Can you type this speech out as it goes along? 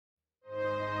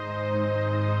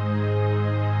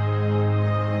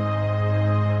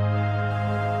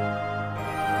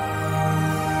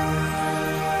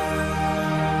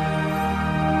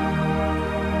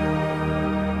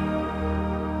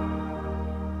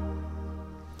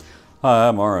Hi,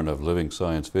 I'm Aaron of Living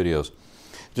Science Videos.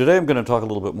 Today I'm going to talk a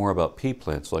little bit more about pea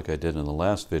plants like I did in the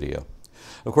last video.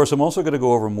 Of course, I'm also going to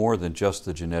go over more than just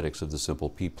the genetics of the simple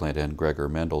pea plant and Gregor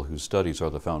Mendel, whose studies are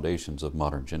the foundations of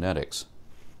modern genetics.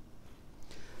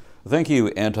 Thank you,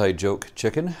 Anti-Joke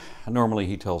Chicken. Normally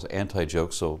he tells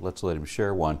anti-jokes, so let's let him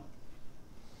share one.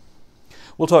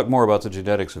 We'll talk more about the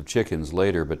genetics of chickens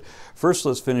later, but first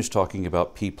let's finish talking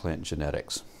about pea plant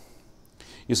genetics.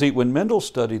 You see, when Mendel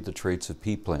studied the traits of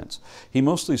pea plants, he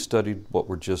mostly studied what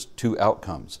were just two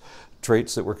outcomes,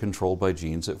 traits that were controlled by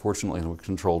genes that fortunately were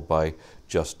controlled by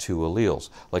just two alleles,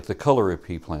 like the color of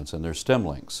pea plants and their stem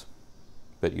lengths.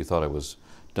 Bet you thought I was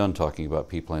done talking about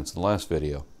pea plants in the last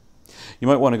video. You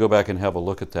might want to go back and have a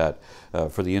look at that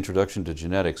for the introduction to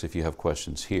genetics if you have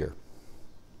questions here.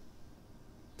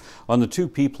 On the two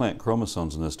pea plant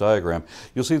chromosomes in this diagram,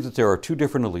 you'll see that there are two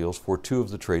different alleles for two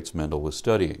of the traits Mendel was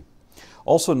studying.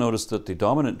 Also notice that the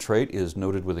dominant trait is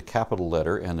noted with a capital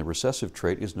letter and the recessive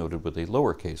trait is noted with a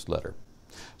lowercase letter.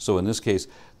 So in this case,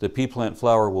 the pea plant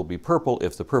flower will be purple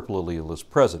if the purple allele is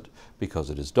present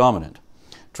because it is dominant.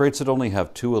 Traits that only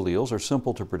have two alleles are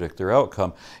simple to predict their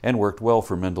outcome and worked well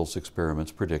for Mendel's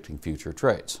experiments predicting future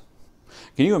traits.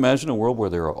 Can you imagine a world where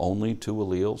there are only two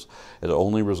alleles? It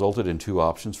only resulted in two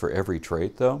options for every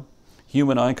trait, though?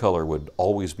 Human eye color would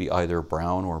always be either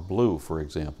brown or blue, for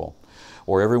example.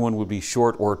 Or everyone would be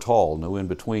short or tall, no in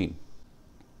between.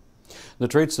 The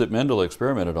traits that Mendel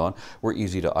experimented on were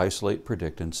easy to isolate,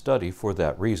 predict, and study for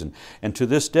that reason. And to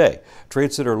this day,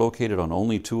 traits that are located on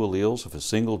only two alleles of a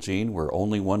single gene where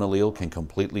only one allele can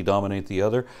completely dominate the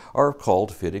other are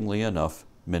called, fittingly enough,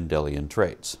 Mendelian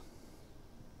traits.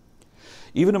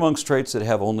 Even amongst traits that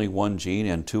have only one gene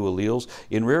and two alleles,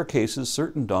 in rare cases,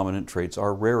 certain dominant traits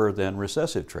are rarer than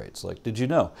recessive traits. Like, did you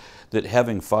know that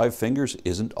having 5 fingers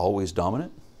isn't always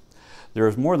dominant? There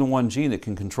is more than one gene that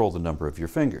can control the number of your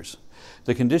fingers.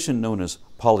 The condition known as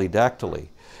polydactyly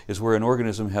is where an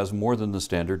organism has more than the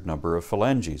standard number of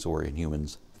phalanges, or in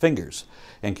humans, fingers,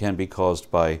 and can be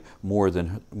caused by more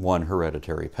than one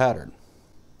hereditary pattern.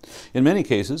 In many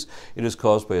cases, it is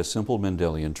caused by a simple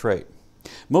Mendelian trait.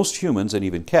 Most humans, and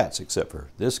even cats, except for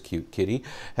this cute kitty,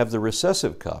 have the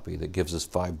recessive copy that gives us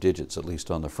 5 digits, at least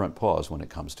on the front paws when it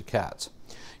comes to cats.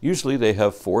 Usually they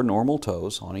have 4 normal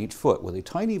toes on each foot with a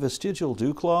tiny vestigial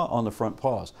dew claw on the front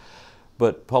paws.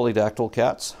 But polydactyl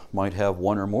cats might have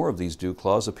 1 or more of these dew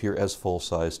claws appear as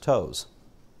full-size toes.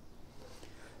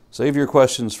 Save your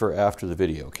questions for after the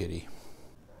video, kitty.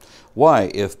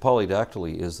 Why, if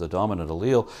polydactyly is the dominant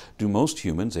allele, do most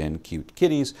humans and cute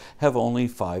kitties have only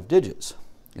 5 digits?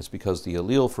 It's because the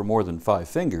allele for more than 5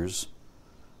 fingers,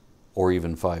 or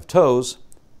even 5 toes,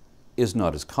 is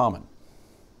not as common.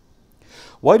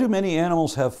 Why do many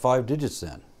animals have 5 digits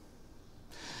then?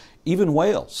 Even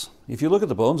whales. If you look at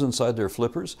the bones inside their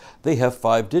flippers, they have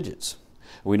 5 digits.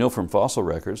 We know from fossil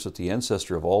records that the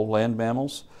ancestor of all land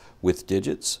mammals with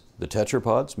digits, the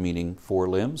tetrapods, meaning 4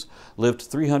 limbs, lived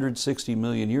 360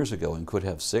 million years ago and could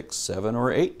have 6, 7,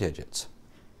 or 8 digits.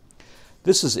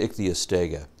 This is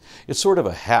Ichthyostega. It's sort of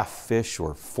a half-fish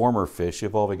or former fish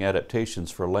evolving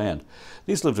adaptations for land.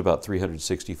 These lived about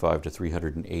 365 to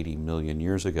 380 million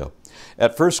years ago.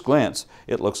 At first glance,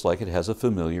 it looks like it has a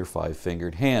familiar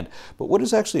 5-fingered hand, but what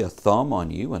is actually a thumb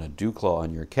on you and a dew claw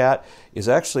on your cat is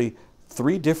actually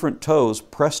 3 different toes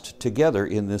pressed together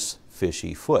in this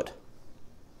fishy foot.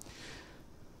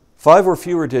 5 or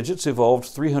fewer digits evolved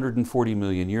 340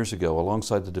 million years ago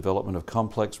alongside the development of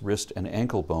complex wrist and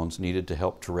ankle bones needed to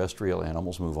help terrestrial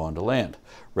animals move on to land,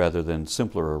 rather than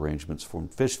simpler arrangements from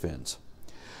fish fins.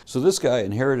 So this guy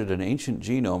inherited an ancient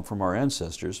genome from our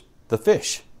ancestors, the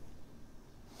fish.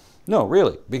 No,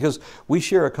 really, because we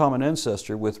share a common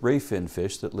ancestor with ray fin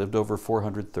fish that lived over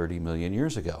 430 million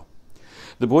years ago.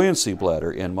 The buoyancy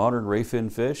bladder in modern ray fin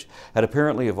fish had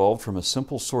apparently evolved from a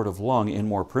simple sort of lung in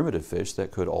more primitive fish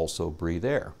that could also breathe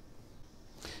air.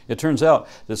 It turns out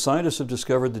that scientists have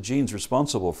discovered the genes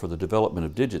responsible for the development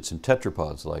of digits in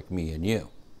tetrapods like me and you.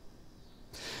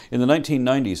 In the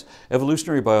 1990s,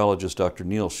 evolutionary biologist Dr.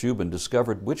 Neil Shubin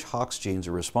discovered which Hox genes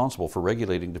are responsible for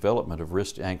regulating development of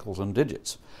wrist, ankles, and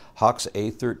digits, Hox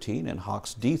A13 and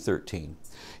Hox D13.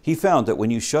 He found that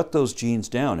when you shut those genes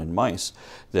down in mice,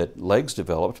 that legs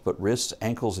developed, but wrists,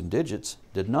 ankles, and digits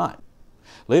did not.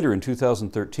 Later in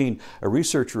 2013, a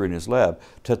researcher in his lab,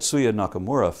 Tetsuya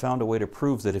Nakamura, found a way to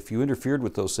prove that if you interfered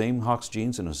with those same Hox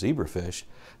genes in a zebrafish,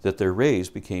 that their rays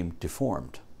became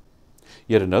deformed.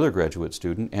 Yet another graduate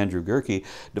student, Andrew Gerke,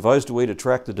 devised a way to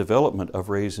track the development of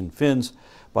rays in fins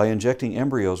by injecting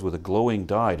embryos with a glowing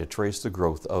dye to trace the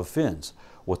growth of fins.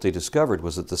 What they discovered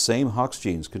was that the same Hox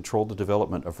genes controlled the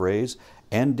development of rays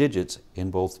and digits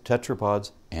in both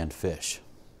tetrapods and fish.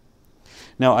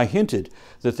 Now, I hinted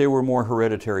that there were more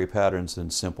hereditary patterns than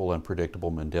simple and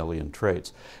predictable Mendelian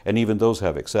traits, and even those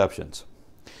have exceptions.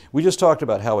 We just talked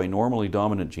about how a normally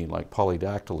dominant gene like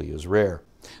polydactyly is rare.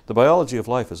 The biology of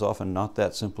life is often not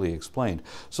that simply explained,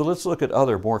 so let's look at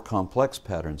other more complex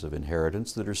patterns of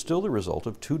inheritance that are still the result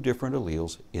of two different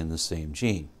alleles in the same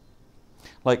gene.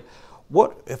 Like,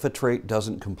 what if a trait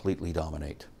doesn't completely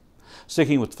dominate?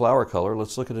 Sticking with flower color,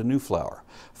 let's look at a new flower.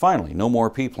 Finally, no more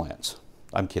pea plants.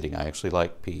 I'm kidding, I actually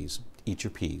like peas. Eat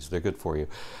your peas, they're good for you.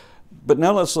 But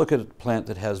now let's look at a plant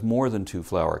that has more than two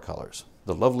flower colors,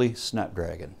 the lovely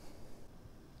snapdragon.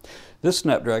 This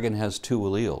snapdragon has two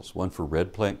alleles, one for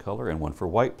red plant color and one for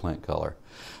white plant color.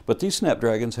 But these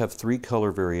snapdragons have three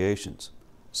color variations.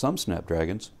 Some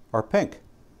snapdragons are pink.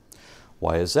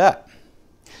 Why is that?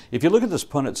 If you look at this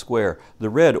Punnett square, the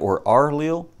red or R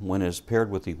allele, when it is paired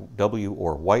with the W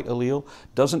or white allele,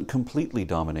 doesn't completely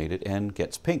dominate it and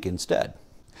gets pink instead.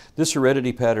 This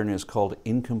heredity pattern is called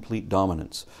incomplete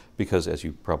dominance because, as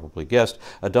you probably guessed,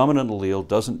 a dominant allele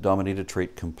doesn't dominate a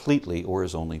trait completely or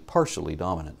is only partially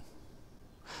dominant.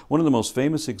 One of the most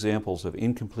famous examples of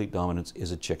incomplete dominance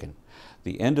is a chicken.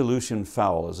 The Andalusian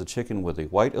fowl is a chicken with a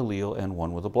white allele and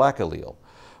one with a black allele,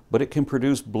 but it can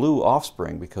produce blue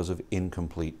offspring because of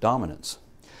incomplete dominance.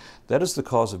 That is the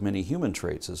cause of many human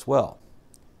traits as well.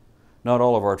 Not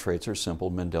all of our traits are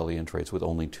simple Mendelian traits with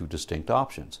only two distinct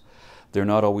options. They're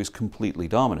not always completely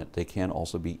dominant. They can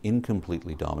also be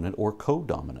incompletely dominant or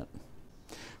codominant.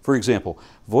 For example,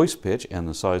 voice pitch and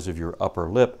the size of your upper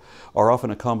lip are often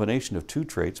a combination of two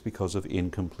traits because of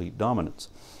incomplete dominance.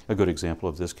 A good example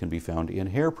of this can be found in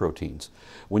hair proteins.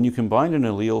 When you combine an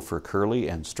allele for curly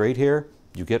and straight hair,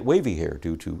 you get wavy hair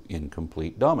due to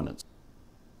incomplete dominance.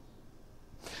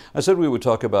 I said we would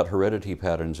talk about heredity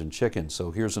patterns in chickens, so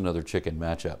here's another chicken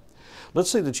matchup. Let's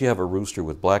say that you have a rooster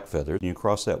with black feathers and you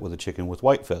cross that with a chicken with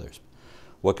white feathers.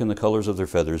 What can the colors of their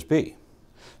feathers be?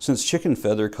 Since chicken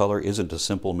feather color isn't a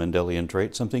simple Mendelian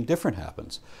trait, something different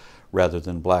happens, rather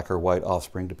than black or white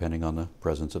offspring depending on the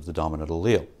presence of the dominant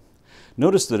allele.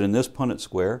 Notice that in this Punnett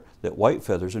square that white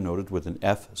feathers are noted with an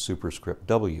F superscript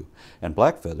W, and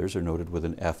black feathers are noted with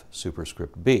an F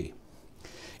superscript B.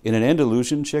 In an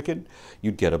Andalusian chicken,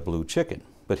 you'd get a blue chicken,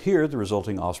 but here the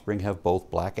resulting offspring have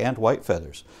both black and white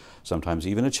feathers, sometimes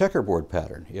even a checkerboard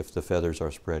pattern if the feathers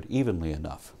are spread evenly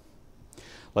enough.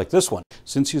 Like this one,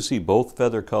 since you see both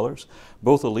feather colors,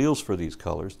 both alleles for these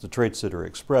colors, the traits that are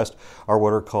expressed, are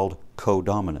what are called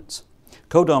codominants.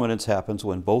 Codominance happens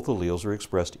when both alleles are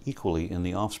expressed equally in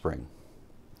the offspring.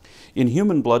 In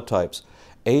human blood types,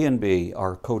 A and B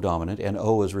are codominant and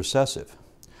O is recessive.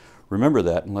 Remember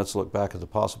that, and let's look back at the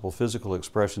possible physical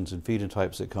expressions and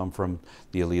phenotypes that come from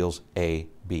the alleles A,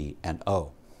 B, and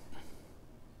O.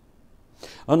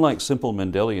 Unlike simple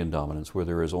Mendelian dominance, where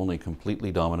there is only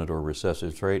completely dominant or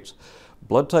recessive traits,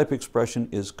 blood type expression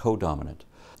is codominant.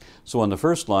 So on the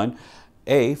first line,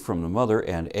 A from the mother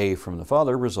and A from the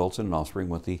father results in an offspring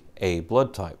with the A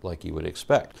blood type, like you would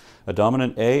expect. A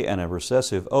dominant A and a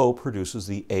recessive O produces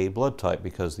the A blood type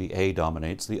because the A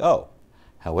dominates the O.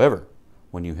 However,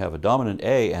 when you have a dominant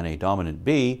A and a dominant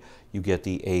B, you get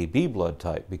the AB blood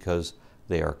type because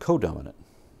they are codominant.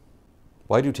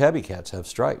 Why do tabby cats have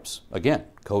stripes? Again,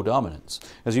 codominance.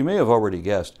 As you may have already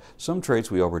guessed, some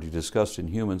traits we already discussed in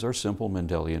humans are simple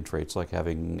Mendelian traits like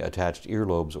having attached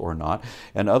earlobes or not,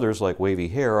 and others like wavy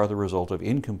hair are the result of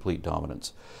incomplete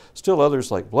dominance. Still others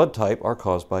like blood type are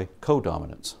caused by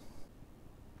codominance.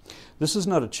 This is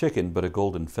not a chicken but a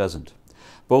golden pheasant.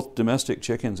 Both domestic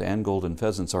chickens and golden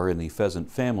pheasants are in the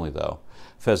pheasant family though,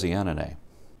 Pheasianinae.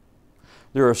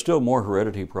 There are still more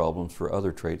heredity problems for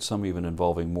other traits, some even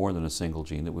involving more than a single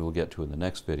gene that we will get to in the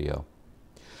next video.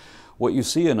 What you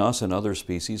see in us and other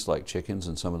species like chickens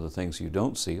and some of the things you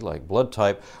don't see, like blood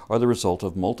type, are the result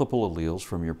of multiple alleles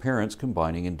from your parents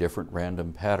combining in different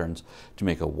random patterns to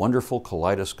make a wonderful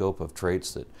kaleidoscope of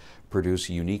traits that produce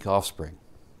unique offspring.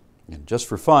 And just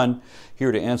for fun,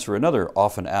 here to answer another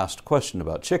often asked question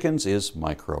about chickens is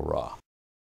Micro Raw.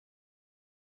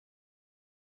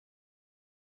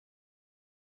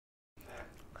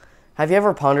 Have you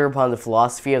ever pondered upon the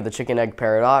philosophy of the chicken-egg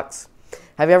paradox?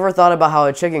 Have you ever thought about how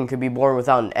a chicken could be born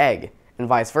without an egg, and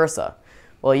vice versa?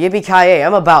 Well, yippee-ki-yay,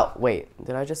 wait,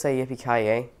 did I just say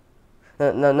yippee-ki-yay?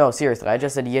 No, seriously, I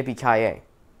just said yippee-ki-yay.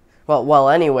 Well,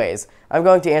 anyways, I'm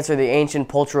going to answer the ancient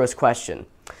poulterous question.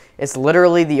 It's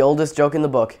literally the oldest joke in the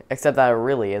book, except that it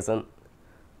really isn't.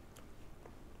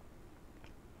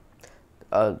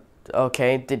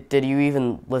 Okay, did you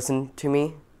even listen to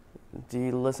me? Do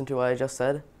you listen to what I just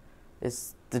said?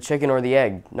 It's the chicken or the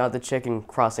egg, not the chicken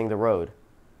crossing the road.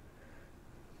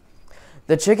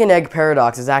 The chicken-egg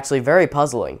paradox is actually very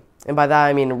puzzling, and by that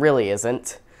I mean it really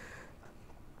isn't.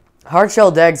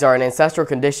 Hard-shelled eggs are an ancestral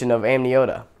condition of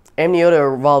amniota.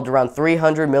 Amniota evolved around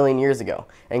 300 million years ago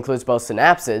and includes both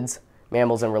synapsids,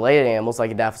 mammals and related animals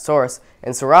like Adaptations,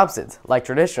 and sauropsids, like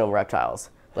traditional reptiles,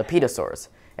 lepidosaurs,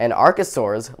 and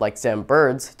archosaurs, like stem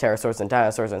birds, pterosaurs and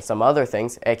dinosaurs, and some other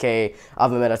things, aka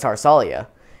Avametatarsalia,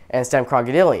 and stem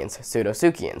crocodilians,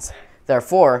 pseudosuchians.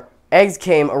 Therefore, eggs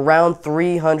came around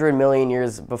 300 million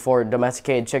years before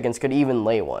domesticated chickens could even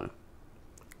lay one.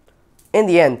 In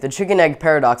the end, the chicken-egg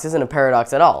paradox isn't a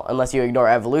paradox at all, unless you ignore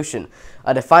evolution,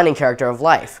 a defining character of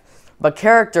life. But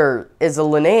character is a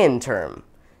Linnaean term,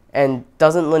 and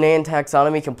doesn't Linnaean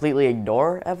taxonomy completely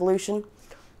ignore evolution?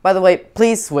 By the way,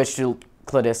 please switch to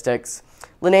cladistics.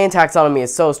 Linnaean taxonomy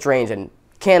is so strange and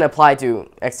can't apply to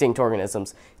extinct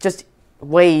organisms. Just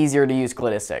way easier to use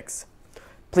cladistics.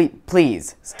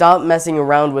 Please, stop messing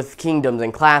around with kingdoms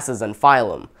and classes and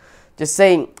phylum. Just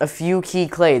say a few key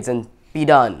clades and be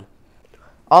done.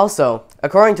 Also,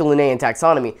 according to Linnaean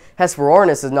taxonomy,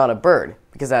 Hesperornis is not a bird,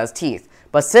 because it has teeth,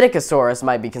 but Psittacosaurus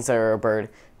might be considered a bird,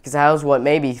 because it has what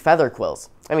may be feather quills.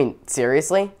 I mean,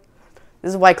 seriously? This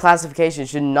is why classification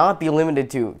should not be limited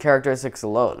to characteristics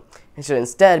alone. It should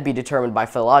instead be determined by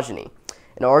phylogeny,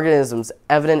 an organism's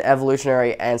evident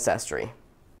evolutionary ancestry.